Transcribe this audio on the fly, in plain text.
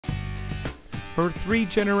For 3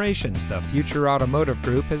 generations, the Future Automotive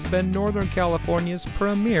Group has been Northern California's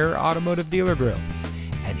premier automotive dealer group.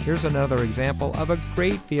 And here's another example of a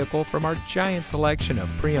great vehicle from our giant selection of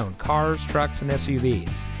pre-owned cars, trucks, and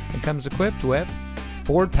SUVs. It comes equipped with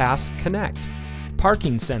Ford Pass Connect,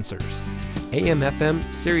 parking sensors,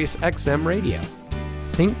 AM/FM Sirius XM radio,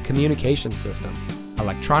 sync communication system,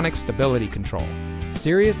 electronic stability control,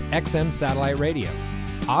 Sirius XM satellite radio,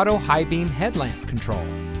 auto high beam headlamp control,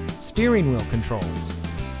 steering wheel controls,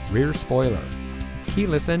 rear spoiler,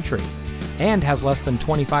 keyless entry, and has less than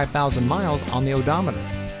 25,000 miles on the odometer.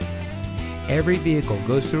 Every vehicle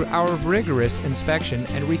goes through our rigorous inspection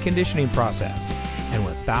and reconditioning process, and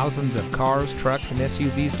with thousands of cars, trucks, and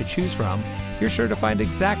SUVs to choose from, you're sure to find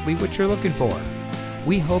exactly what you're looking for.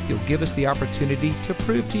 We hope you'll give us the opportunity to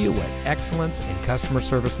prove to you what excellence in customer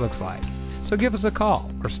service looks like. So give us a call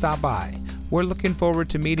or stop by. We're looking forward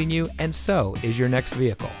to meeting you, and so is your next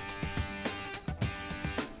vehicle.